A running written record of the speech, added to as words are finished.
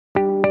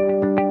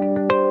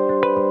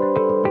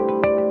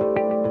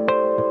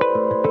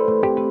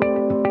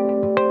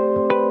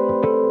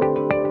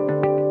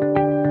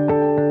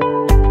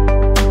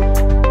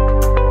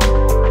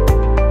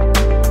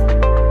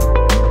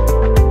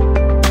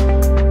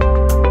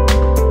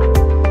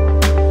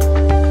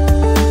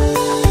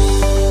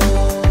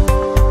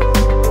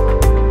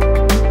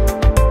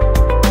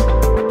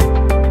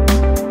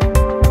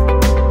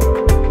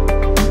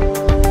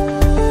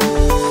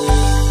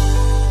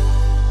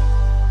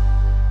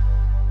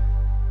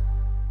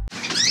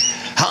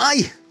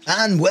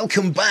and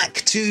welcome back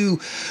to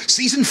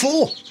Season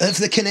 4 of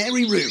the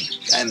Canary Room.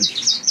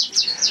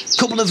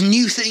 Couple of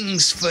new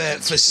things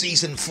for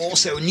Season 4.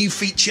 So a new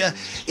feature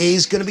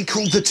is going to be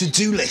called the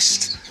To-Do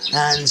List.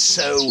 And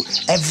so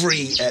at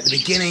the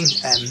beginning,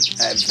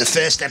 the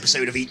first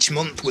episode of each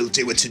month, we'll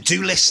do a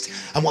to-do list.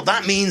 And what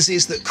that means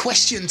is that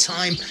question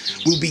time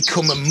will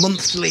become a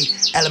monthly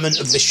element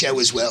of the show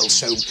as well.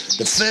 So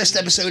the first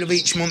episode of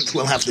each month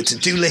will have the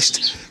to-do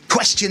list.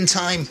 Question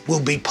time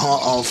will be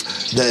part of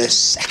the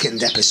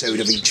second episode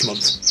of each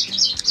month.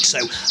 So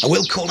I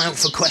will call out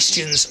for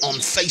questions on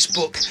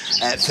Facebook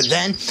for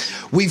then.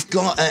 We've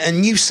got a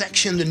new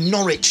section, the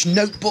Norwich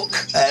Notebook.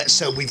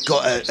 So we've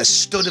got a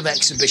stud of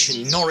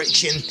exhibition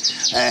Norwich in.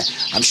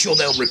 I'm sure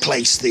they'll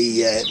replace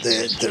the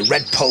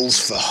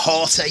redpolls for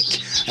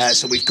heartache.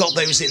 So we've got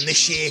those in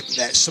this year.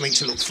 Something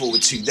to look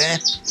forward to there.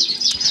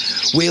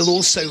 We'll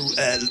also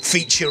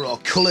feature our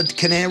coloured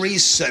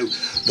canaries. So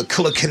the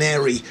Colour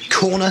Canary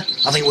Corner,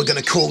 I think we're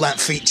going to call that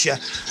feature.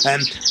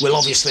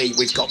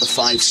 We've got the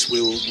Fifes.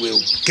 We'll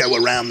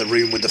go around the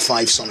room with the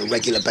Fifes on a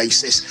regular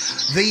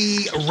basis.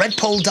 The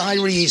Redpoll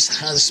Diaries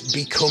has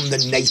become the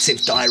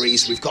native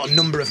diaries. We've got a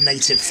number of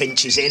native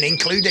finches in,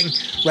 including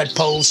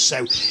redpolls,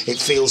 so it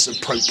feels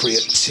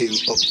appropriate to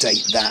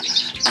update that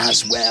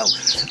as well.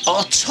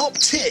 Our top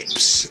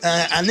tips,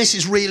 and this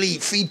is really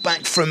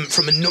feedback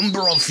from a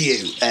number of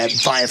you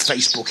via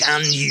Facebook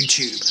and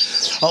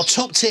YouTube. Our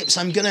top tips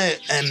I'm going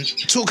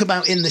to talk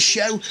about in the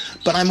show,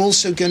 but I'm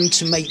also going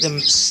to make them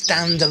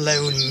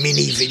standalone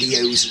mini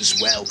videos as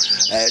well.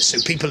 So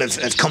people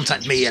have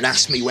contacted me and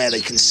asked me where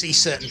they can see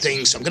certain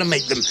things, so I'm going to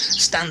make them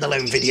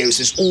standalone videos.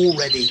 There's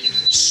already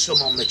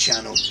some on the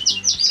channel.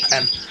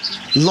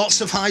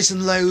 Lots of highs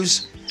and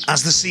lows.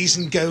 As the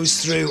season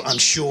goes through, I'm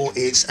sure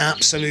it's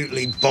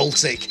absolutely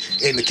Baltic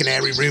in the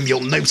Canary Room.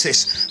 You'll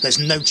notice there's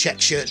no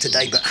check shirt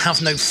today, but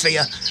have no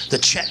fear, the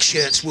check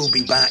shirts will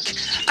be back.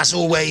 As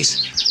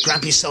always,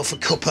 grab yourself a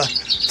cuppa.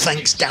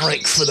 Thanks,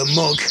 Derek, for the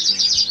mug.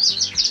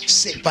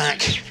 Sit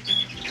back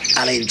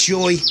and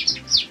enjoy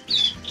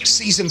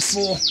Season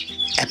 4,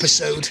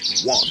 Episode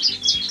 1.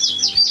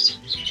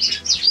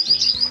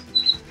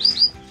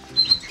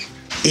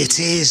 It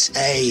is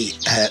a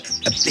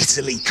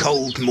bitterly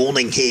cold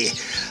morning here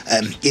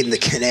in the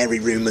Canary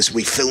Room as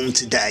we film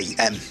today.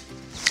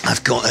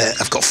 I've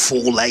got 4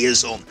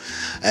 layers on.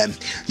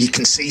 You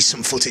can see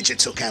some footage I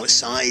took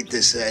outside.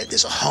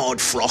 There's a hard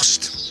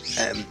frost.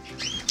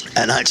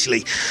 And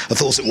actually, I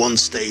thought at one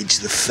stage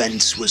the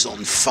fence was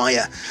on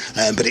fire,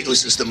 but it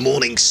was as the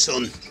morning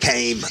sun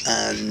came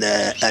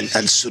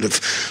and sort of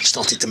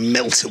started to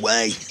melt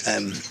away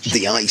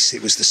the ice.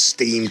 It was the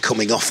steam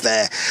coming off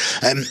there.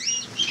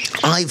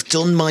 I've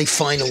done my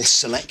final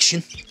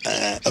selection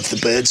of the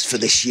birds for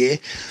this year.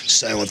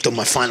 So I've done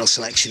my final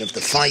selection of the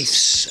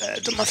Fifes,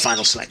 done my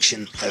final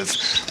selection of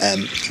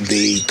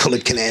the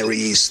coloured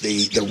canaries,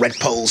 the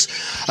redpolls,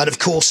 and of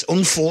course,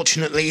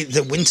 unfortunately,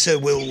 the winter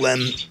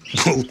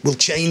will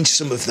change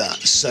some of that.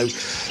 So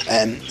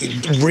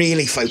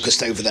really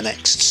focused over the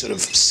next sort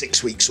of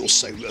 6 weeks or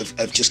so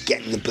of just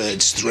getting the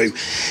birds through.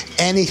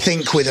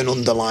 Anything with an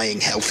underlying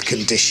health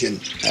condition,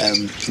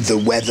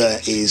 the weather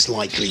is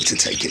likely to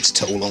take its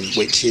toll on,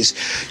 which is,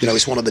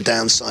 it's one of the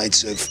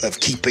downsides of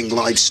keeping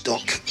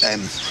livestock,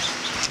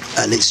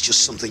 and it's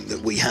just something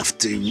that we have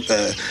to,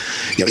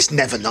 it's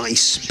never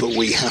nice, but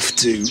we have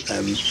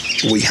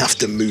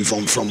to move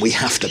on from, we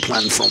have to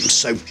plan from.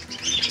 So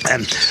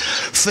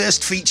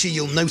first feature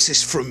you'll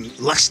notice from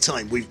last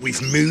time,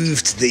 we've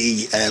moved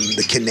the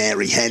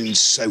canary hens.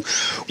 So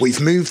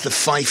we've moved the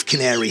Fife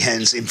canary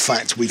hens. In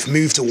fact, we've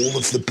moved all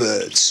of the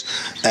birds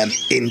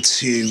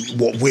into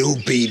what will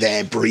be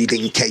their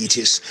breeding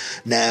cages.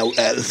 Now,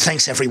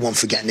 thanks everyone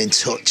for getting in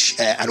touch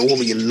and all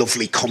of your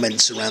lovely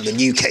comments around the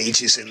new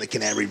cages in the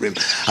Canary Room.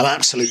 I'm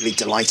absolutely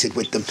delighted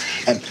with them.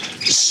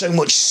 So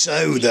much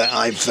so that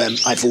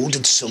I've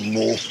ordered some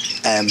more.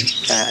 And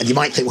you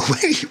might think, well,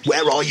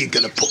 where are you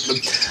going to put them?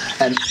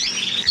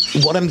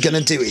 What I'm going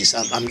to do is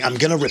I'm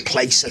going to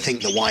replace, I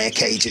think, the wire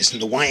cages,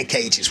 and the wire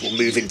cages will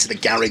move into the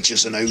garage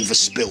as an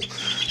overspill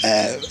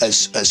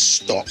as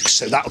stock.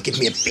 So that'll give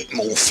me a bit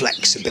more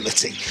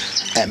flexibility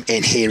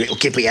in here. It'll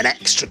give me an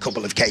extra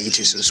couple of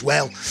cages as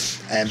well.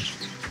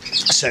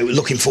 So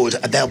looking forward,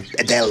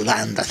 they'll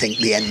land, I think,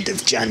 the end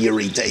of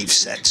January, Dave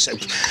said. So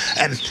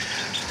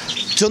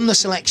done the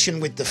selection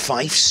with the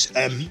Fifes.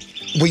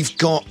 We've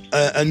got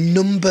a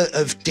number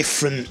of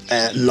different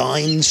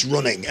lines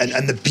running,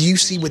 and the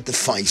beauty with the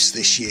Fifes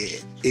this year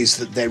is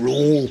that they're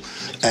all,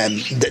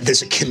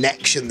 there's a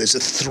connection, there's a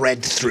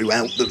thread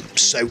throughout them.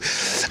 So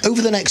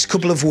over the next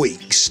couple of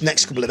weeks,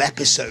 next couple of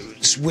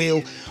episodes,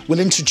 we'll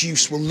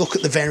look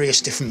at the various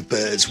different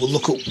birds. We'll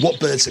look at what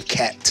birds are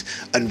kept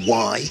and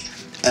why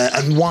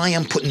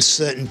I'm putting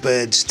certain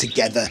birds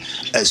together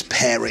as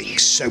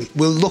pairings. So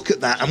we'll look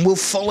at that, and we'll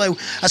follow,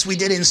 as we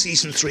did in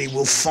Season 3,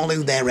 we'll follow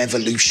their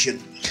evolution.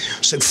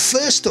 So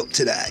first up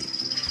today,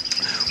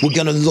 we're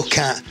going to look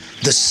at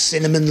the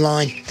cinnamon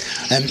line.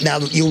 Now,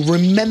 you'll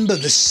remember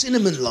the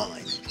cinnamon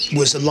line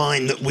was a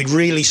line that we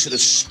really sort of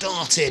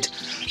started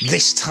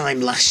this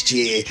time last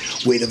year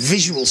with a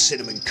visual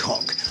cinnamon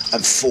cock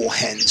and 4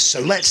 hens.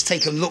 So let's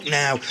take a look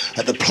now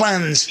at the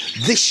plans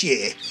this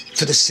year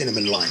for the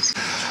cinnamon line.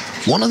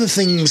 One of the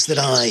things that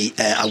I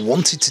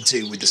wanted to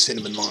do with the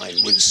cinnamon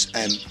line was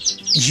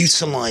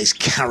utilise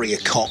carrier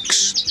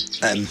cocks.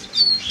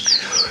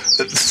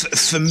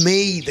 For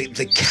me,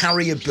 the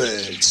carrier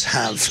birds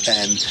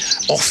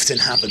often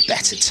have a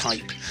better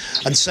type.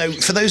 And so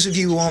for those of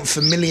you who aren't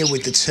familiar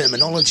with the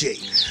terminology,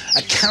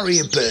 a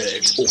carrier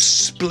bird or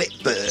split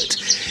bird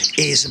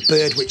is a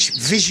bird which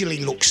visually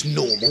looks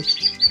normal,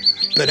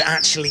 but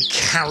actually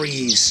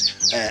carries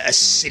a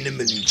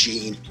cinnamon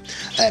gene.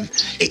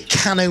 It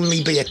can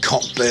only be a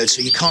cock bird,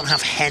 so you can't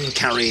have hen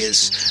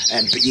carriers,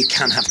 but you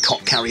can have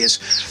cock carriers.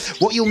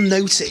 What you'll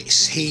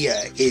notice here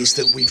is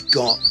that we've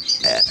got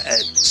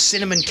a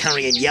cinnamon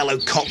carrying yellow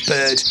cock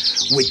bird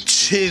with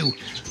 2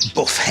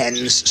 buff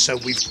hens. So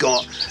we've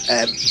got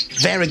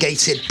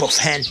variegated buff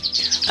hen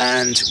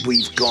and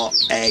we've got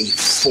a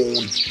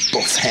fawn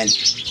buff hen.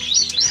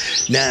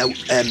 Now,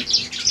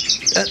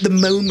 at the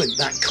moment,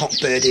 that cock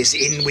bird is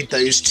in with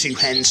those 2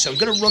 hens, so I'm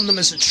going to run them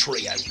as a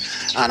trio,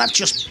 and I've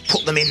just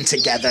put them in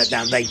together.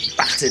 Now, they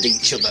battered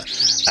each other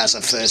as I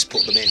first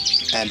put them in,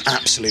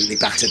 absolutely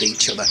battered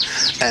each other,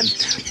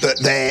 but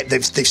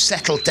they've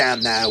settled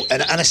down now,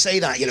 and I say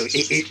that, you know,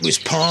 it was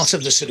part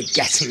of the sort of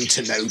getting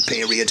to know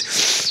period.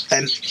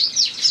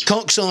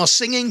 Cocks are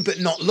singing, but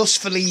not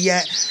lustfully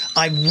yet.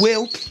 I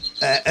will.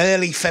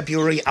 Early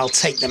February, I'll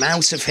take them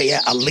out of here.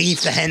 I'll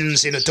leave the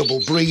hens in a double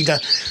breeder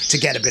to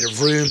get a bit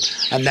of room,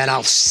 and then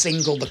I'll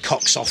single the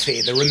cocks off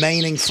here. The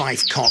remaining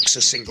 5 cocks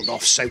are singled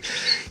off. So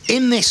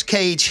in this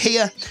cage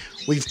here,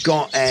 we've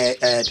got a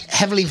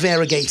heavily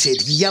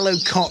variegated yellow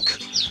cock,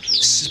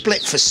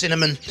 split for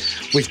cinnamon.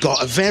 We've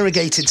got a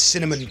variegated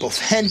cinnamon buff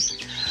hen,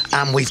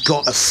 and we've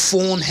got a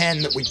fawn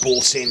hen that we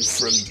bought in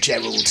from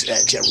Gerald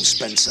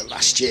Spencer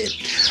last year.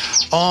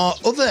 Our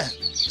other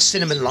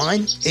cinnamon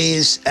line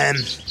is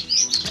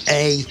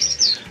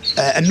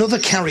another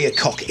carrier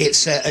cock.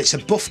 It's a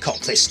buff cock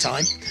this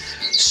time,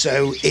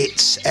 so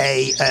it's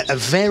a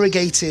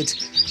variegated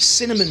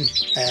cinnamon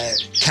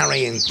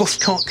carrying buff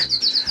cock,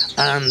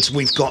 and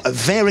we've got a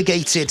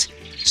variegated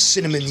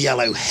cinnamon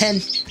yellow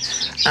hen,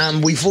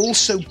 and we've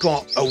also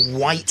got a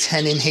white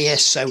hen in here.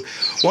 So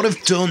what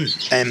I've done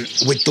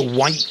with the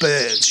white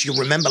birds, you'll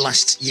remember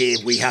last year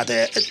we had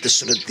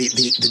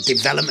the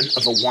development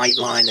of a white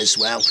line as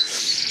well,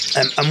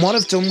 and what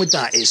I've done with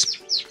that is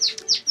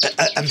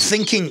I'm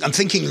thinking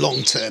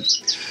long term.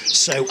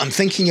 So I'm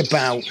thinking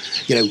about,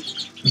 you know,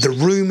 the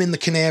room in the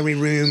canary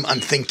room.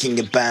 I'm thinking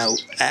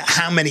about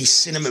how many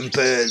cinnamon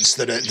birds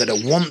that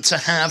I want to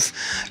have.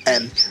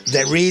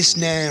 There is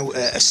now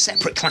a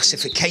separate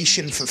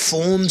classification for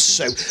fawns,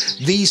 so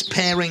these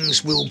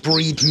pairings will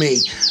breed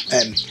me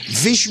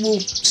visual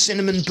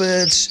cinnamon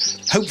birds,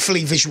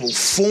 hopefully visual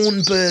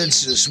fawn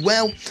birds as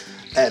well.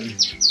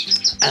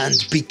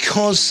 And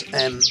because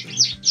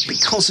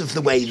of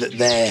the way that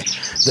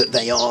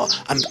they are,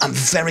 I'm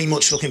very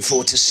much looking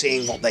forward to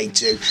seeing what they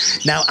do.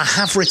 Now, I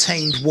have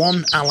retained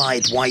 1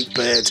 allied white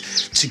bird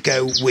to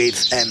go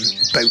with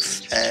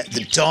both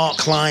the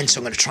dark line, so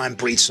I'm going to try and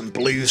breed some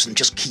blues and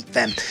just keep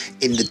them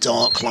in the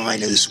dark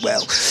line as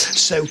well.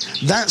 So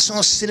that's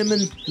our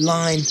cinnamon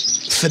line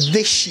for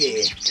this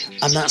year,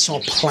 and that's our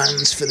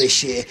plans for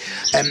this year.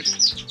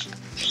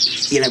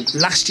 You know,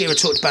 last year I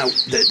talked about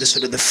the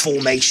sort of the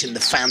formation, the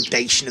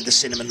foundation of the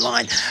cinnamon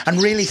line,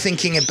 and really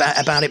thinking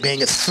about it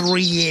being a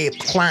 3-year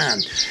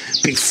plan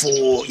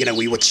before, you know,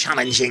 we were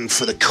challenging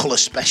for the colour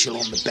special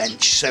on the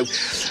bench. So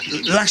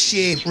last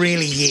year,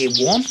 really year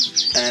 1.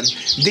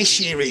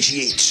 This year is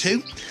year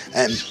 2.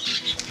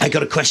 I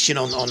got a question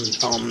on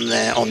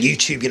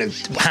YouTube, you know,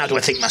 how do I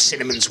think my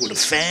cinnamons would have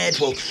fared?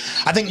 Well,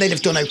 I think they'd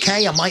have done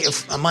okay. I might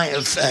have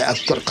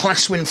I've got a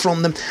class win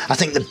from them. I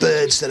think the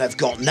birds that I've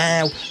got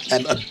now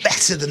are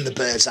better than the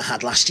birds I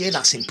had last year.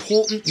 That's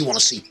important. You want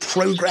to see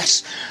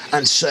progress.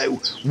 And so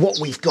what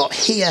we've got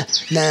here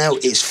now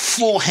is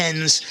 4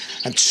 hens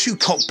and 2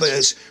 cock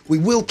birds. We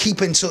will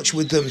keep in touch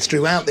with them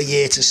throughout the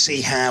year to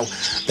see how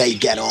they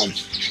get on.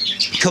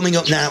 Coming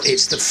up now,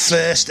 it's the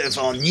first of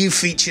our new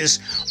features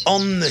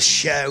on the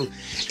show.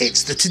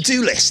 It's the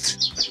to-do list.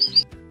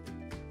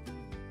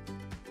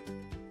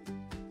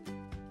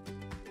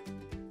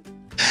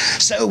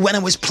 So when I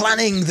was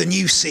planning the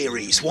new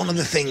series, one of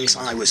the things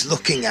I was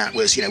looking at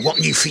was, you know, what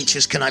new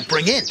features can I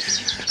bring in?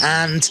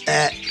 And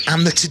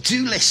the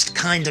to-do list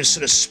kind of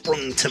sort of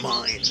sprung to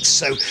mind.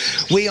 So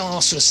we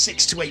are sort of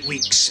 6 to 8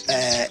 weeks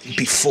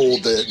before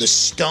the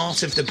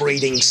start of the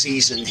breeding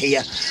season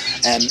here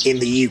in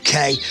the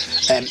UK.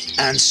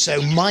 And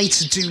so my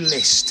to-do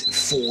list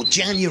for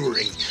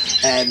January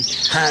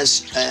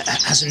has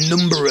a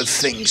number of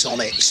things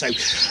on it. So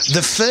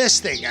the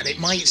first thing, and it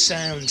might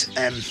sound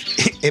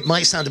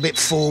a bit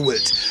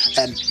forward,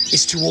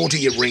 is to order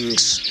your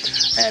rings.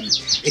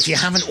 If you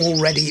haven't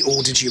already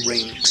ordered your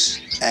rings,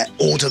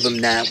 order them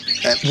now.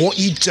 What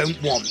you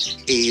don't want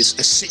is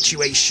a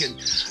situation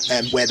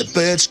where the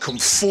birds come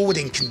forward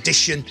in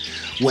condition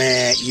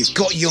where you've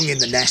got young in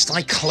the nest.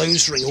 I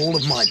close ring all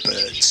of my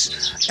birds,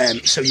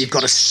 so you've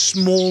got a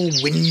small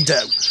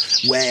window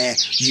where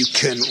you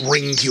can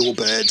ring your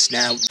birds.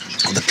 Now,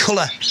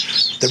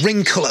 the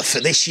ring colour for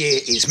this year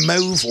is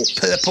mauve or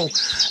purple,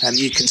 and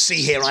you can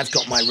see here I've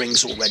got my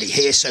rings already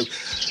here. So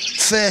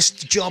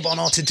first job on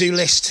our to-do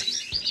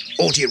list,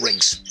 order your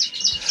rings.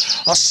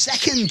 Our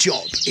second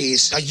job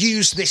is I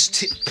use this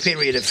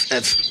period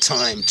of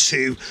time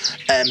to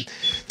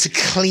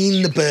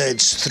clean the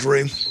birds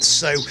through.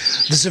 So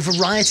there's a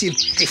variety of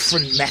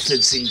different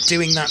methods in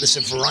doing that. There's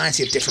a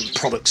variety of different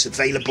products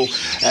available.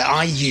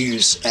 I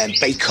use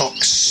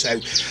Baycox. So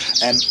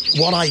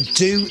what I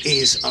do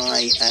is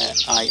I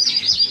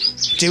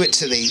do it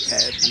to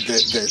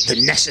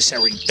the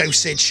necessary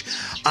dosage.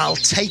 I'll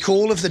take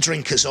all of the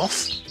drinkers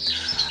off.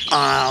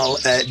 I'll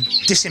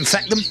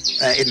disinfect them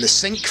in the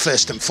sink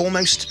first and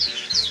foremost,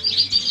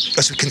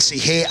 as we can see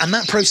here, and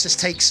that process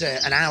takes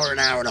an hour and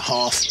a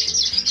half.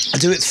 I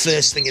do it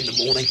first thing in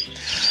the morning,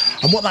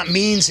 and what that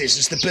means is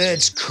as the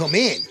birds come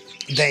in,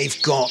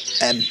 they've got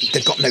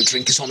no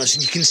drinkers on us,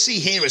 and you can see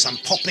here as I'm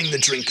popping the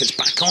drinkers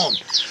back on,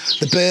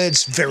 the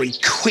birds very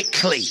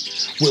quickly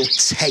will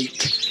take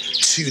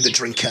to the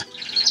drinker,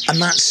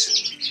 and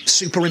that's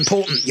super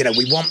important. You know,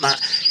 we want that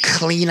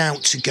clean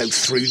out to go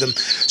through them.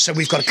 So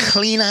we've got a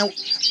clean out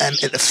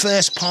at the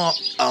first part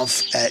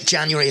of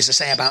January, as I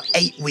say, about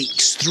 8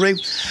 weeks through,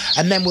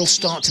 and then we'll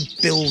start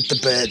to build the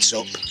birds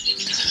up.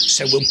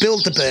 So we'll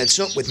build the birds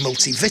up with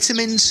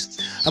multivitamins,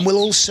 and we'll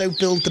also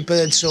build the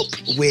birds up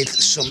with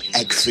some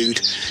egg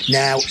food.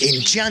 Now,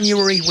 in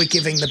January, we're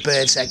giving the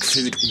birds egg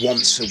food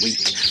once a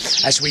week.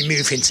 As we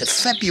move into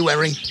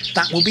February,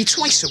 that will be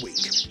twice a week.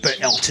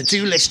 But our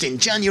to-do list in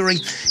January,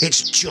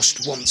 it's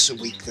just once a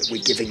week that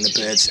we're giving the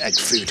birds egg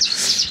food.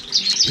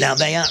 Now,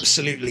 they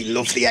absolutely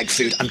love the egg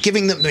food. I'm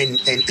giving them in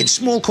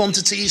small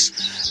quantities.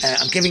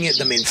 I'm giving it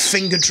them in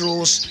finger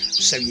draws,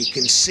 so you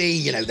can see,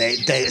 you know, they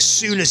as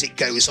soon as it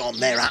goes on,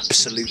 they're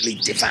absolutely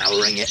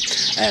devouring it.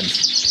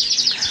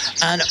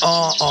 And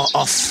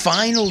our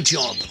final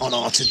job on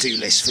our to-do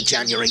list for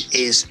January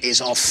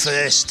is our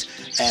first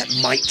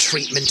mite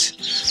treatment.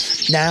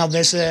 Now,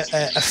 there's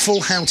a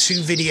full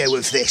how-to video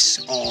of this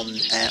on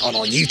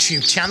our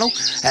YouTube channel,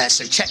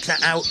 so check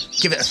that out,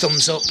 give it a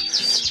thumbs up.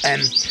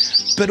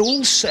 But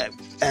also,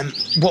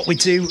 what we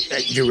do,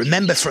 you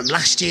remember from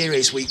last year,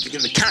 is we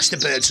catch the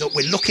birds up.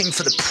 We're looking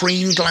for the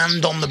preen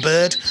gland on the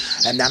bird,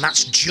 and now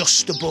that's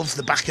just above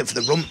the back of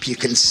the rump. You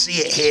can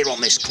see it here on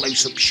this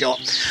close-up shot,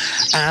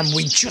 and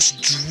we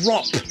just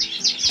drop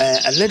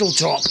a little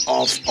drop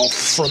of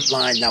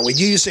frontline. Now, we're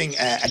using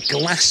a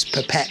glass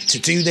pipette to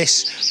do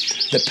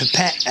this. The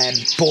pipette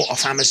bought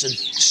off Amazon,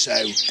 so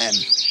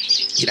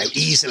you know,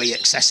 easily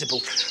accessible.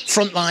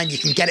 Frontline, you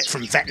can get it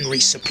from veterinary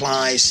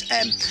supplies.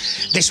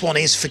 This one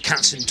is for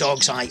cats and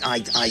dogs. I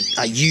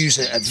use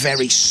a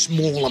very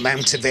small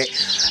amount of it.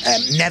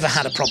 Never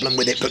had a problem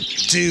with it, but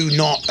do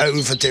not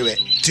overdo it.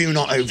 Do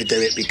not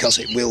overdo it, because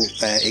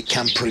it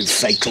can prove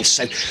fatal.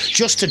 So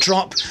just a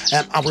drop.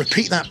 I'll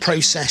repeat that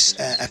process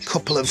a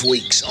couple of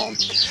weeks on.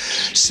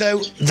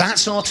 So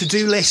that's our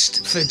to-do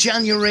list for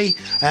January.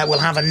 We'll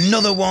have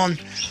another one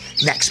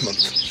next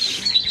month.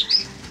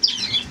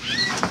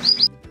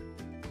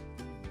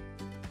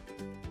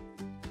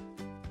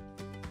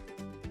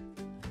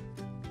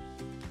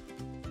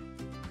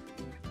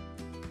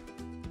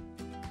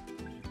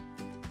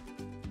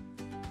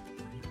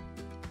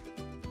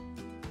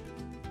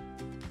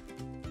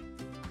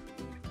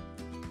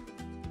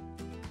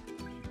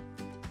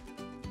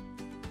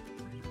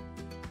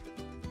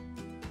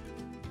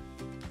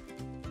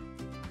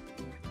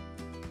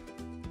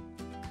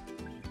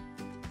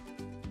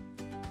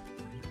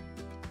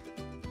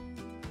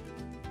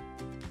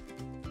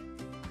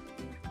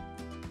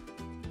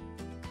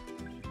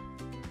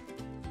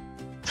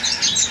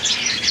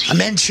 I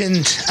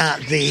mentioned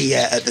at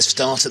the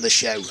start of the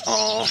show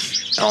our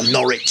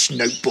Norwich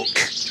notebook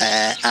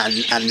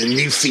and the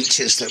new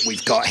features that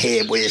we've got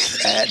here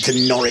with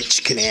the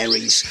Norwich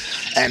canaries.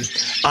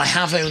 I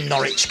have owned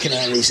Norwich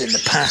canaries in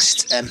the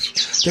past.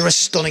 They're a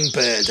stunning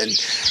bird,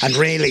 and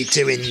really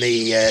doing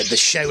the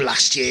show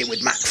last year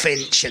with Mac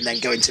Finch and then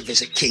going to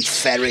visit Keith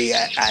Ferry.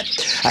 I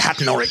had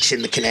Norwich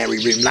in the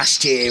canary room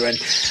last year, and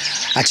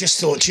I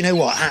just thought, you know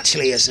what,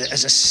 actually as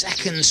a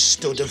second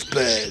stud of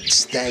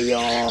birds,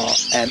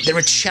 they're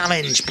a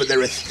challenge, but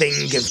they're a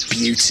thing of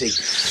beauty.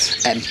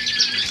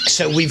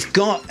 So we've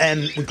got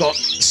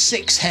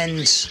 6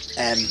 hens.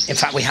 In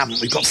fact, we haven't.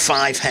 We've got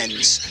 5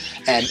 hens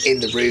in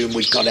the room.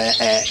 We've got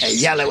a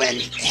yellow hen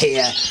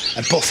here,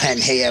 a buff hen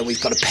here.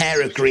 We've got a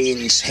pair of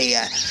greens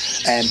here.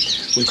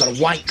 We've got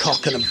a white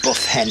cock and a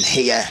buff hen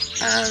here,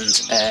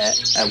 and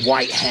a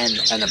white hen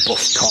and a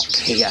buff cock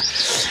here.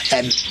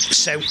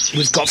 So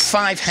we've got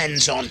 5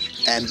 hens on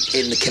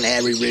in the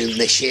canary room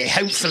this year.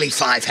 Hopefully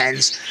 5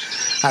 hens.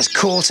 has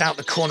caught out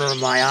the corner of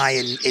my eye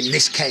in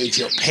this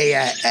cage up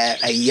here,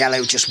 a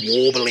yellow just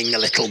warbling a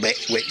little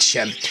bit, which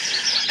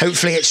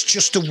hopefully it's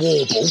just a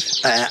warble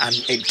and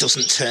it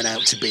doesn't turn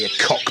out to be a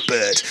cock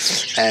bird.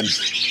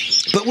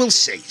 But we'll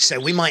see. So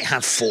we might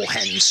have 4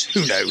 hens,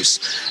 who knows.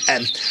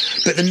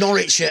 But the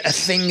Norwich are a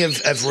thing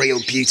of real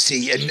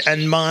beauty,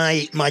 and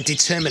my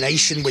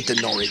determination with the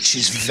Norwich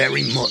is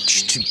very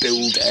much to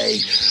build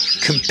a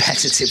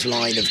competitive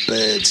line of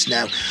birds.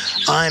 Now,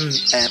 I'm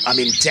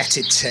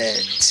indebted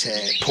to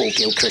Paul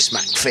Gilchrist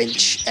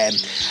McFinch.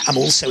 I'm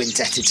also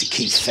indebted to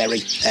Keith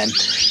Ferry.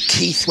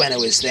 Keith, when I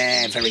was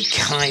there, very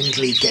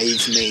kindly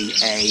gave me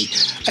a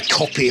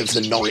copy of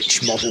the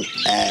Norwich model,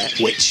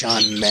 which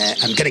I'm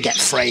going to get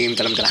framed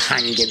and I'm going to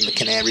hang in the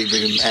Canary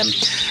room.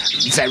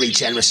 Very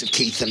generous of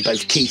Keith, and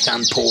both Keith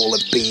and Paul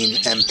have been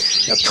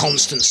a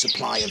constant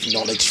supply of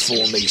knowledge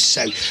for me.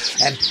 So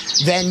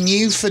they're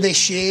new for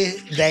this year.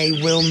 They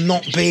will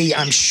not be,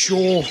 I'm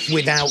sure,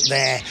 without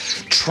their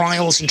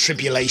trials and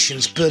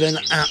tribulations, but an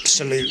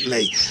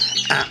absolutely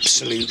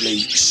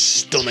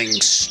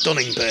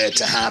stunning bird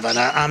to have, and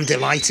I'm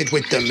delighted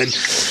with them.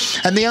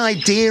 And the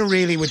idea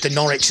really with the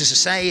Norwich, as I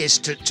say, is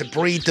to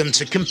breed them,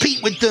 to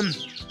compete with them,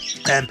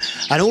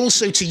 and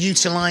also to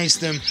utilise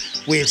them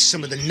with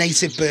some of the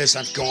native birds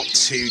I've got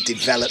to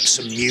develop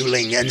some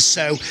mewling. And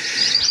so,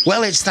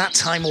 well, it's that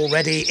time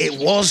already. It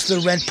was the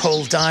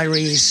Redpoll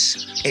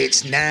Diaries.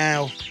 It's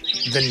now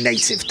the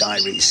Native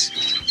Diaries.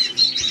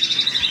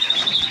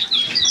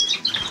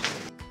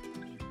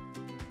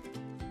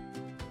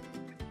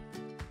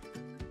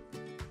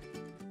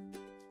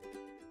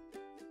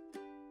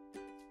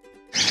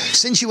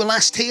 Since you were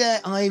last here,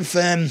 I've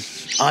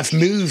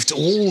moved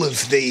all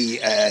of the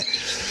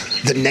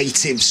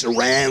natives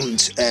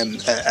around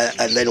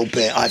a little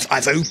bit.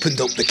 I've opened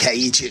up the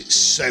cages,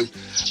 so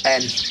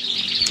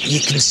you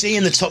can see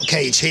in the top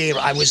cage here.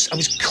 I was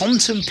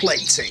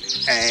contemplating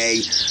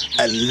a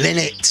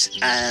linnet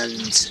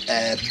and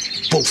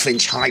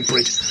bullfinch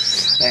hybrid.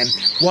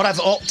 What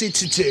I've opted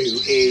to do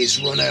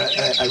is run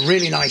a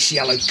really nice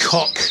yellow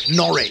cock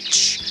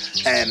Norwich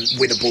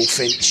with a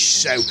bullfinch.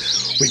 So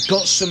we've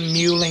got some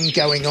mewling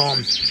going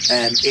on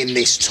in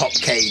this top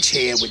cage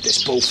here with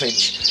this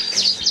bullfinch.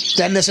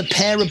 Then there's a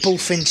pair of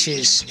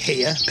bullfinches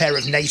here, a pair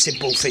of native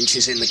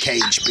bullfinches in the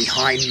cage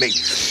behind me.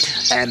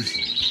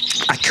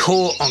 I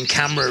caught on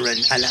camera,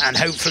 and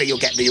hopefully you'll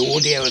get the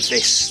audio of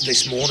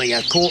this morning.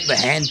 I caught the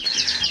hen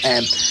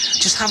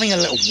just having a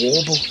little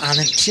warble, and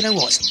do you know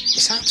what?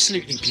 It's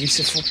absolutely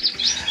beautiful.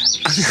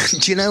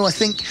 And, do you know, I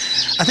think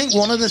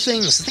one of the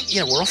things,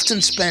 we're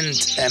often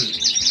spend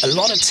a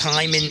lot of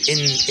time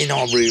in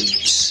our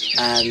rooms,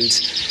 and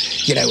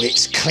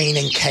it's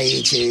cleaning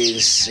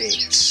cages,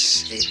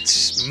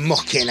 it's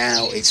mucking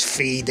out, it's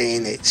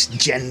feeding, it's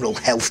general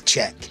health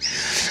check,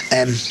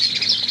 and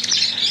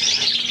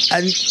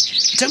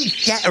don't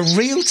get a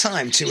real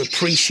time to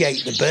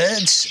appreciate the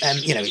birds.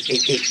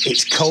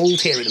 It's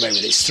cold here at the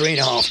moment. It's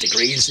 3.5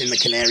 degrees in the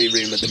Canary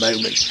room at the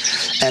moment.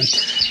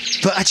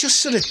 But I just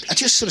sort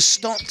of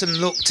stopped and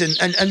looked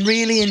and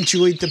really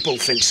enjoyed the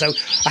bullfinch. So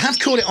I have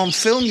caught it on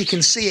film. You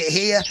can see it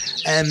here,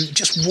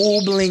 just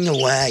warbling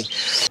away.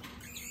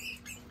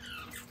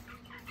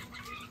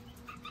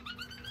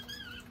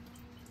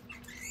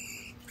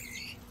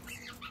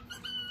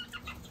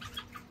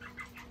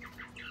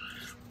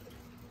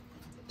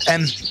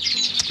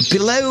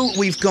 Below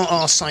we've got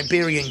our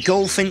Siberian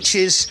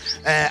goldfinches,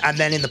 and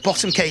then in the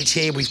bottom cage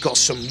here we've got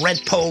some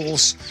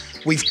redpolls.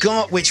 We've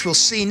got, which we'll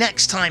see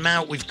next time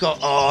out, we've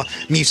got our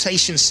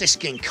mutation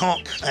siskin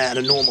cock and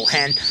a normal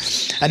hen,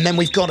 and then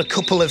we've got a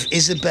couple of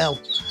Isabel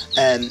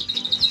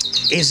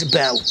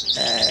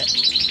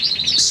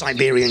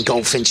Siberian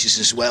goldfinches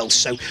as well.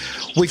 So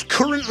we've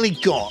currently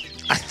got,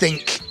 I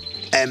think,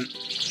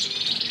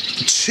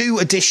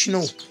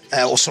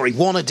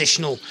 one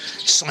additional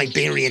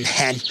Siberian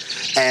hen.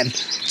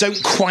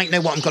 Don't quite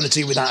know what I'm going to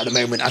do with that at the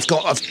moment. I've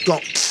got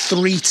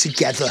 3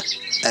 together,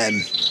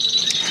 and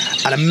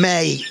I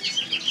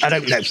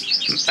don't know.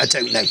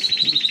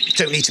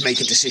 Don't need to make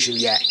a decision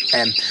yet.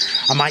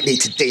 I might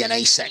need to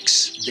DNA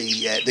sex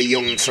the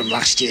young from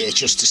last year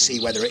just to see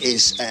whether it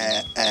is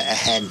a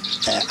hen.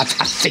 I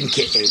think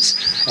it is.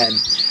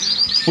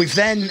 We've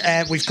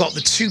got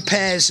the 2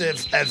 pairs of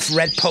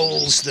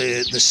redpolls,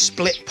 the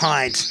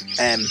split-pied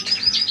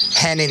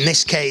hen in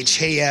this cage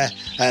here,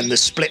 and the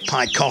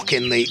split-pied cock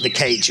in the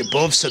cage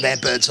above. So they're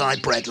birds I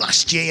bred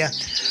last year,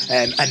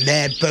 and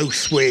they're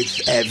both with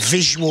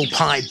visual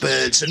pied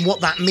birds. And what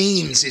that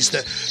means is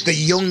that the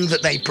young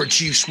that they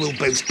produce will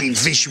both be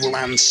visual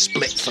and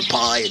split for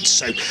pied.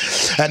 So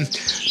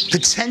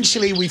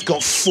potentially we've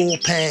got 4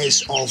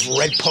 pairs of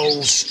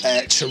redpolls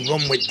to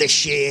run with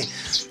this year.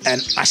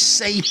 I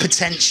say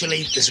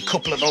potentially, there's a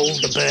couple of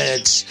older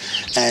birds,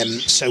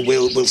 so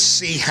we'll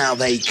see how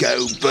they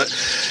go. But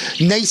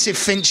native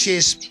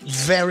finches,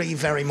 very,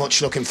 very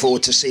much looking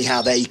forward to see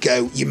how they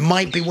go. You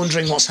might be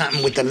wondering what's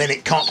happened with the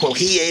linnet cock. Well,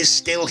 he is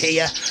still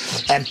here.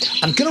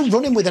 I'm going to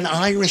run him with an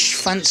Irish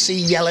fancy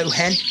yellow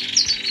hen.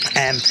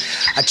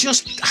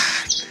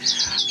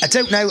 I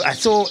don't know, I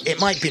thought it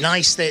might be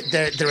nice that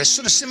they're a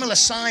sort of similar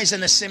size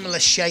and a similar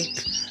shape.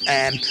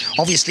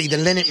 Obviously the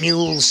linnet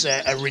mules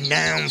are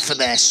renowned for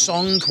their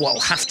song. What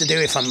I'll have to do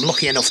if I'm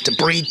lucky enough to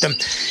breed them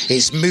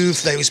is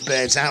move those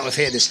birds out of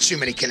here. There's too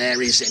many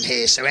canaries in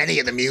here, so any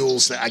of the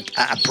mules that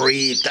I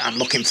breed that I'm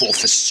looking for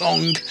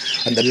song,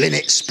 and the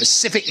linnet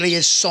specifically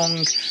is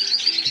song,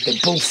 the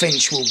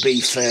bullfinch will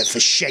be for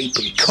shape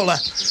and colour.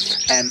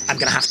 I'm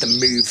going to have to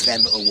move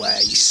them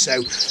away.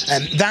 So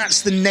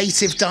that's the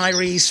native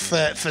diaries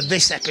for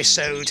this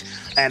episode.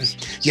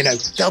 You know,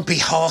 there'll be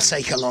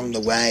heartache along the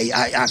way.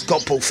 I've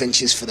got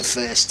bullfinches for the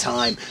first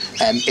time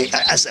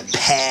as a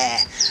pair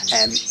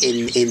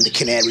in the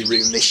canary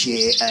room this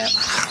year.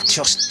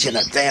 Just, you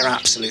know, they're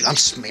absolute. I'm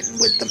smitten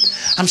with them.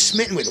 I'm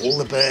smitten with all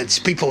the birds.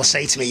 People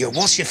say to me,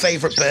 what's your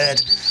favourite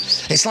bird?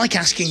 It's like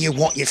asking you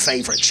what your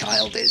favourite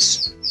child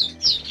is.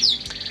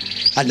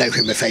 I know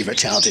who my favourite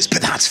child is,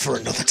 but that's for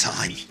another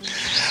time.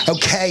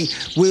 Okay,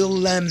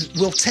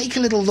 we'll take a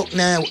little look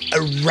now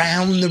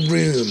around the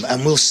room,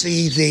 and we'll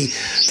see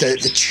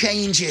the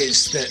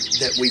changes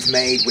that we've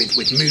made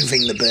with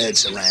moving the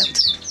birds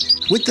around.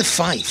 With the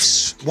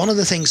Fifes, one of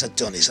the things I'd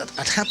done is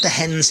I'd had the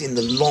hens in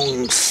the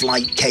long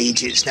flight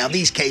cages. Now,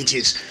 these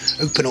cages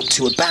open up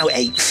to about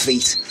 8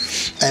 feet.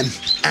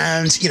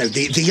 And, you know,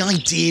 the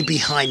idea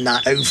behind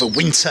that over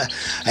winter,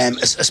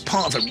 as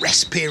part of a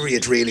rest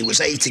period, really, was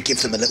A, to give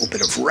them a little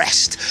bit of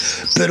rest,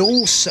 but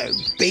also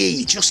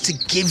B, just to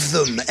give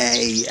them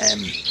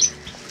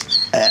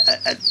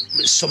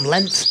some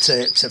length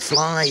to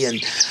fly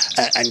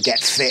and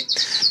get fit.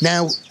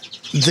 Now,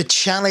 the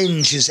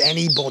challenge, as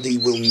anybody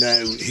will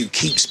know who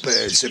keeps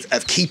birds,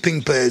 of keeping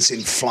birds in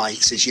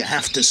flights, is you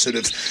have to sort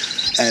of,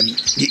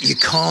 you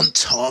can't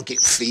target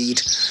feed.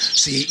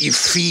 So you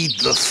feed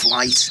the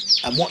flight,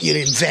 and what you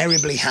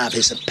invariably have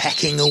is a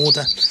pecking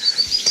order.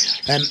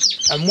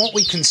 And what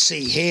we can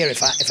see here,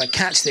 if I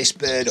catch this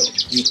bird up,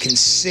 you can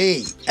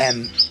see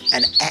an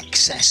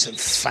excess of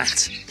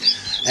fat.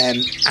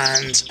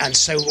 And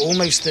so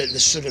almost the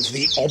sort of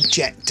the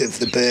object of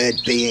the bird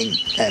being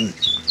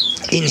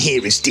in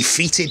here is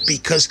defeated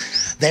because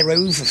they're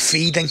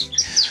overfeeding.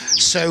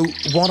 So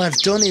what I've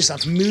done is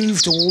I've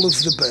moved all of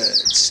the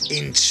birds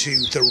into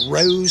the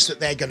rows that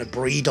they're going to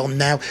breed on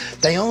now.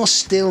 They are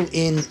still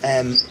in,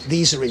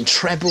 these are in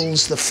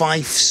trebles, the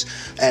Fifes,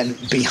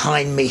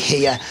 behind me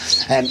here.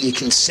 You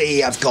can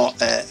see I've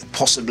got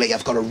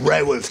I've got a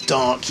row of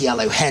dark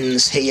yellow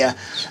hens here,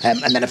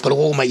 and then I've got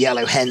all my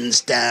yellow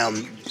hens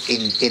down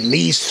in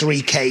these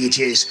 3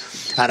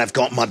 cages, and I've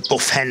got my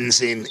buff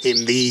hens in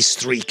these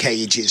 3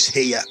 cages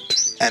here.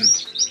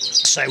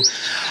 So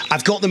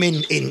I've got them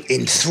in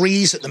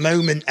 3s at the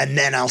moment, and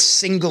then I'll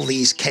single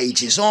these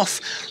cages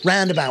off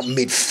round about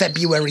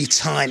mid-February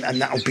time,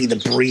 and that'll be the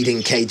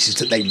breeding cages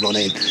that they run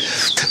in.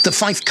 The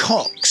Fife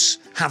cocks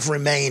have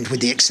remained, with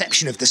the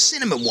exception of the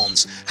cinnamon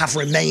ones, have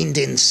remained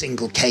in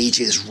single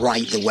cages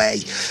right the way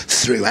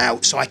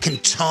throughout, so I can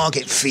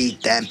target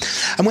feed them.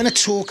 And when I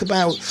talk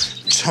about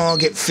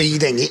target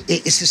feeding,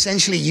 it's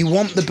essentially, you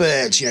want the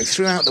birds, you know,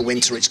 throughout the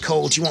winter it's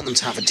cold, you want them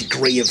to have a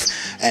degree of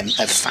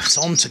fat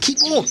on to keep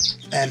warm.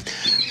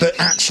 But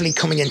actually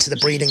coming into the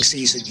breeding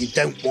season, you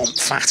don't want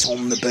fat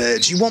on the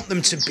birds. You want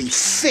them to be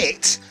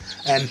fit,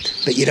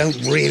 but you don't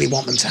really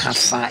want them to have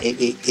fat.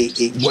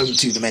 It won't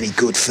do them any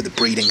good for the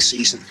breeding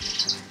season.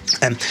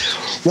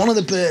 One of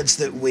the birds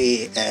that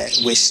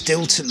we're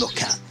still to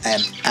look at,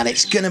 and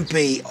it's going to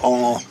be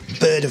our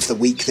bird of the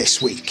week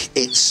this week.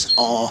 It's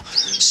our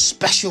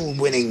special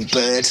winning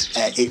bird.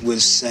 It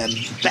was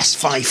best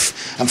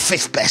Fife and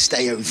 5th best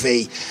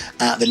AOV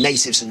at the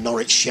Natives and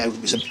Norwich show.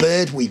 It was a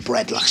bird we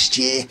bred last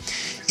year.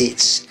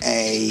 It's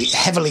a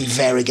heavily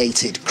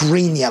variegated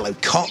green-yellow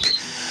cock.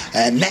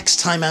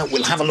 Next time out,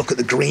 we'll have a look at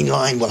the green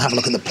line. We'll have a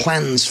look at the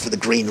plans for the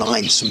green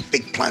line, some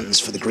big plans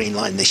for the green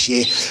line this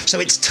year. So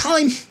it's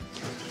time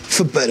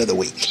for Bird of the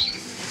Week.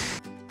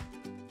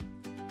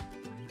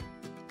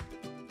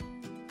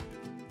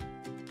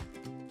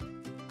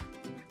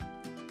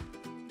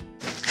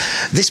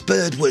 This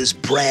bird was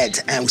bred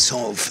out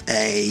of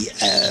a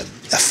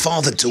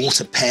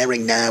father-daughter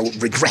pairing. Now,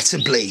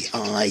 regrettably,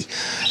 I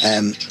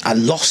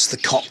lost the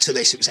cock to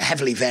this. It was a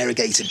heavily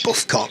variegated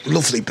buff cock,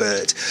 lovely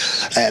bird.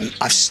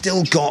 I've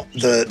still got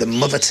the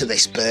mother to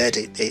this bird.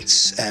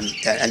 It's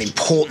an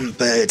important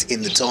bird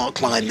in the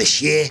dark line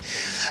this year.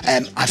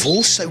 I've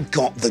also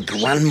got the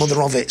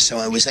grandmother of it, so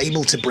I was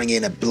able to bring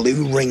in a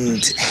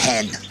blue-ringed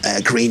hen,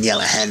 a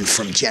green-yellow hen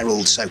from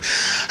Gerald. So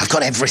I've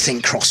got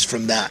everything crossed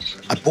from that.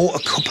 I bought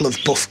a couple of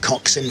buff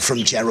cocks in from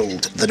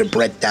Gerald that are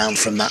bred down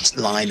from that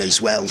line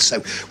as well,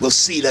 so we'll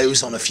see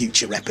those on a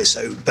future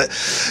episode. But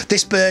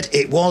this bird,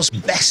 it was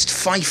best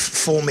Fife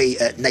for me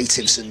at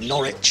Natives and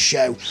Norwich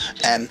show,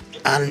 and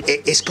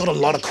it's got a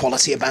lot of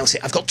quality about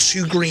it. I've got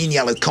 2 green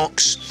yellow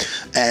cocks,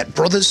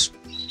 brothers.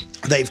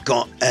 They've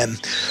got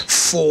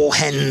 4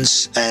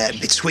 hens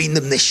between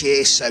them this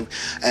year, so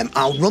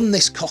I'll run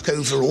this cock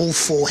over all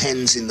 4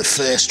 hens in the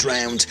first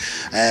round,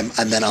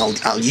 and then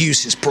I'll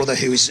use his brother,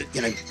 who is,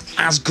 you know,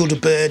 as good a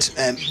bird,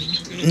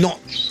 not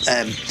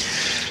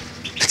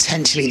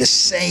potentially the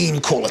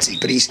same quality,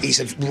 but he's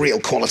a real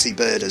quality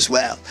bird as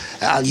well.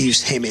 I'll use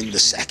him in the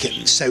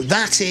second. So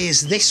that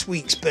is this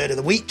week's bird of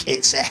the week.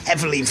 It's a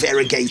heavily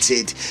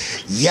variegated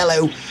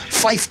yellow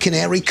Fife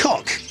canary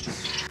cock.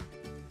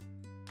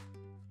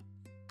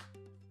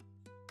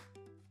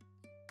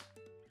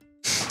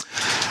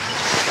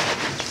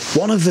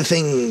 One of the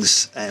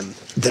things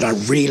that I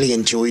really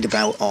enjoyed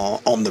about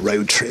our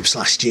on-the-road trips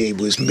last year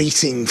was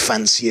meeting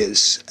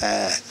fanciers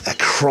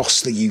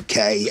across the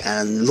UK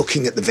and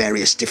looking at the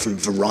various different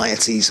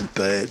varieties of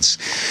birds.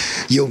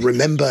 You'll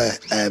remember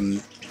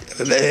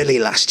early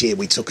last year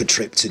we took a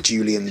trip to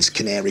Julian's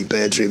Canary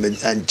bird room,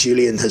 and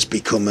Julian has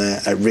become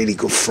a really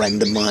good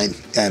friend of mine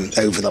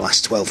over the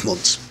last 12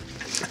 months.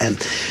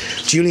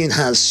 Julian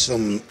has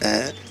some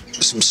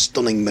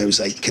stunning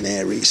mosaic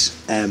canaries,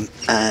 and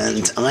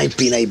I've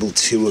been able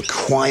to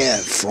acquire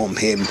from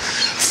him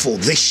for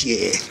this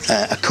year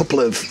a couple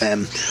of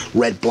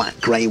red black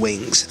grey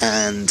wings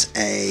and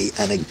a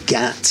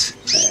Agat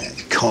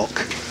cock,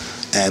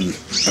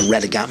 a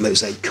red Agat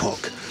mosaic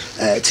cock,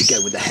 to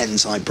go with the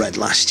hens I bred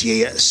last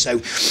year. So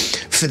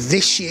for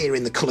this year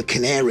in the colour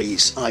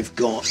canaries, I've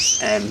got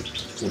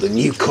the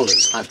new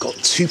colours. I've got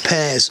 2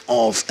 pairs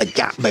of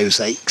Agat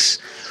mosaics.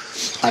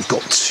 I've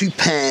got 2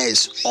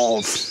 pairs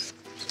of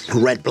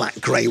red black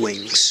grey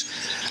wings,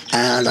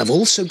 and I've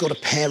also got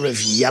a pair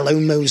of yellow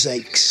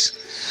mosaics.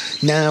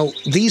 Now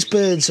these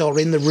birds are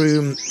in the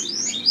room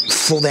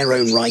for their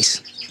own right,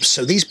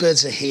 so these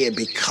birds are here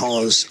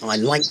because I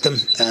like them.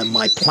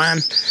 My plan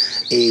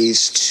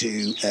is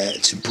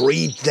to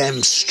breed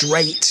them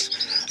straight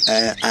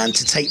and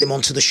to take them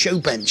onto the show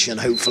bench, and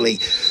hopefully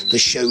the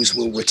shows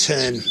will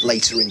return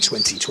later in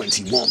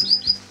 2021.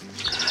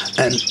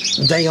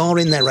 They are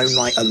in their own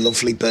right a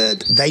lovely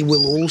bird. They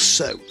will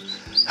also,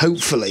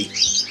 hopefully,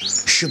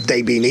 should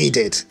they be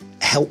needed,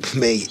 help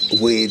me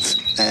with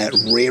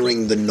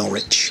rearing the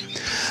Norwich.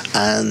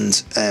 And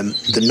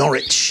the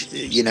Norwich,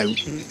 you know,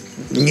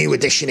 new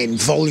addition in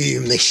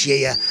volume this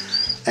year,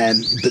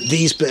 but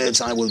these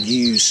birds I will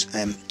use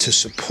to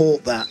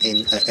support that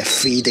in a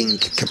feeding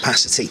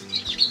capacity.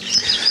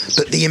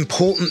 But the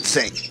important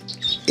thing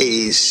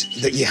is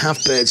that you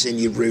have birds in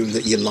your room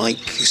that you like.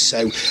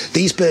 So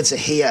these birds are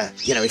here.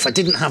 You know, if I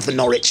didn't have the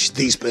Norwich,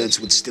 these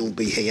birds would still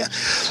be here.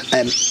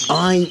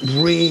 I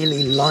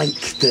really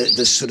like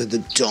the sort of the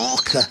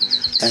darker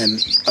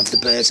of the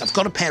birds. I've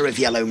got a pair of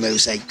yellow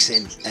mosaics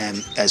in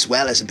as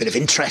well as a bit of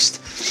interest.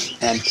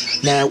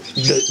 Now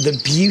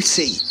the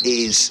beauty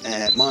is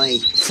my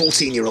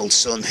 14-year-old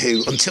son,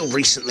 who until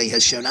recently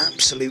has shown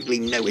absolutely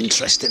no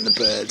interest in the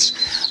birds,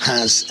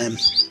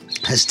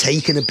 has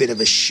taken a bit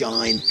of a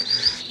shine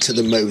to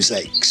the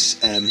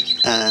mosaics,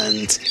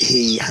 and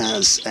he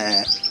has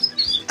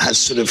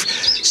sort of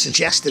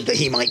suggested that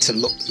he might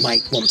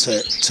want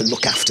to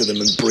look after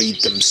them and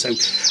breed them. So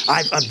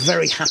I've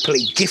very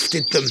happily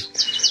gifted them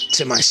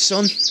to my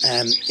son.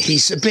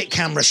 He's a bit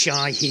camera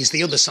shy. He's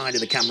the other side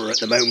of the camera at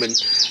the moment,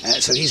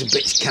 so he's a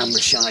bit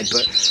camera shy,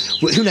 but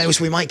who knows,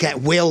 we might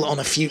get Will on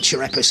a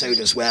future episode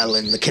as well,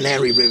 and the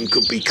Canary Room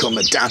could become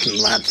a dad and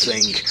lad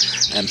thing.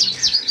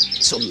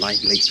 It's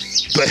unlikely,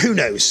 but who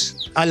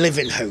knows? I live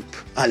in hope.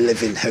 I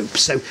live in hope.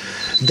 So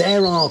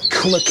there are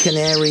colour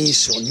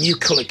canaries, or new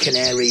colour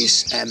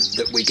canaries,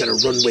 that we're going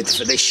to run with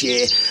for this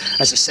year.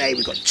 As I say,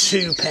 we've got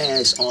 2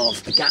 pairs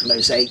of Agat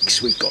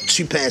mosaics, we've got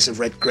 2 pairs of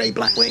red, grey,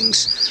 black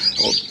wings,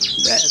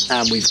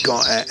 and we've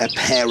got a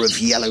pair of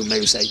yellow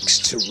mosaics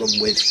to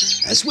run with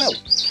as well.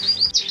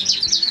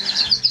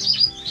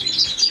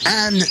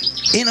 And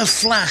in a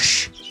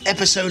flash,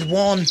 episode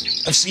 1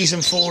 of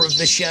season 4 of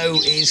the show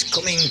is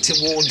coming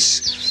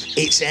towards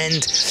its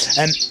end.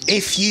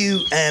 If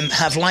you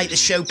have liked the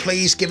show,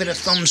 please give it a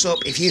thumbs up.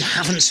 If you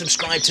haven't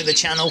subscribed to the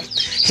channel,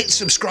 hit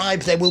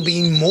subscribe. There will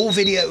be more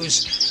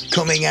videos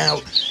coming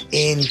out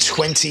in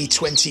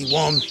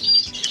 2021.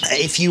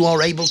 If you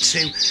are able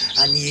to,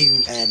 and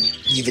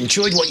you've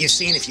enjoyed what you've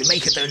seen, if you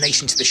make a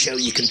donation to the show,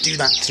 you can do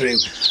that through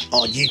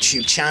our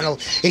YouTube channel.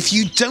 If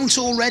you don't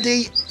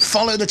already,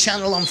 follow the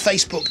channel on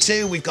Facebook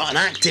too. We've got an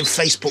active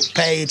Facebook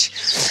page.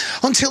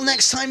 Until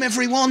next time,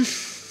 everyone,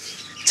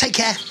 take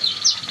care.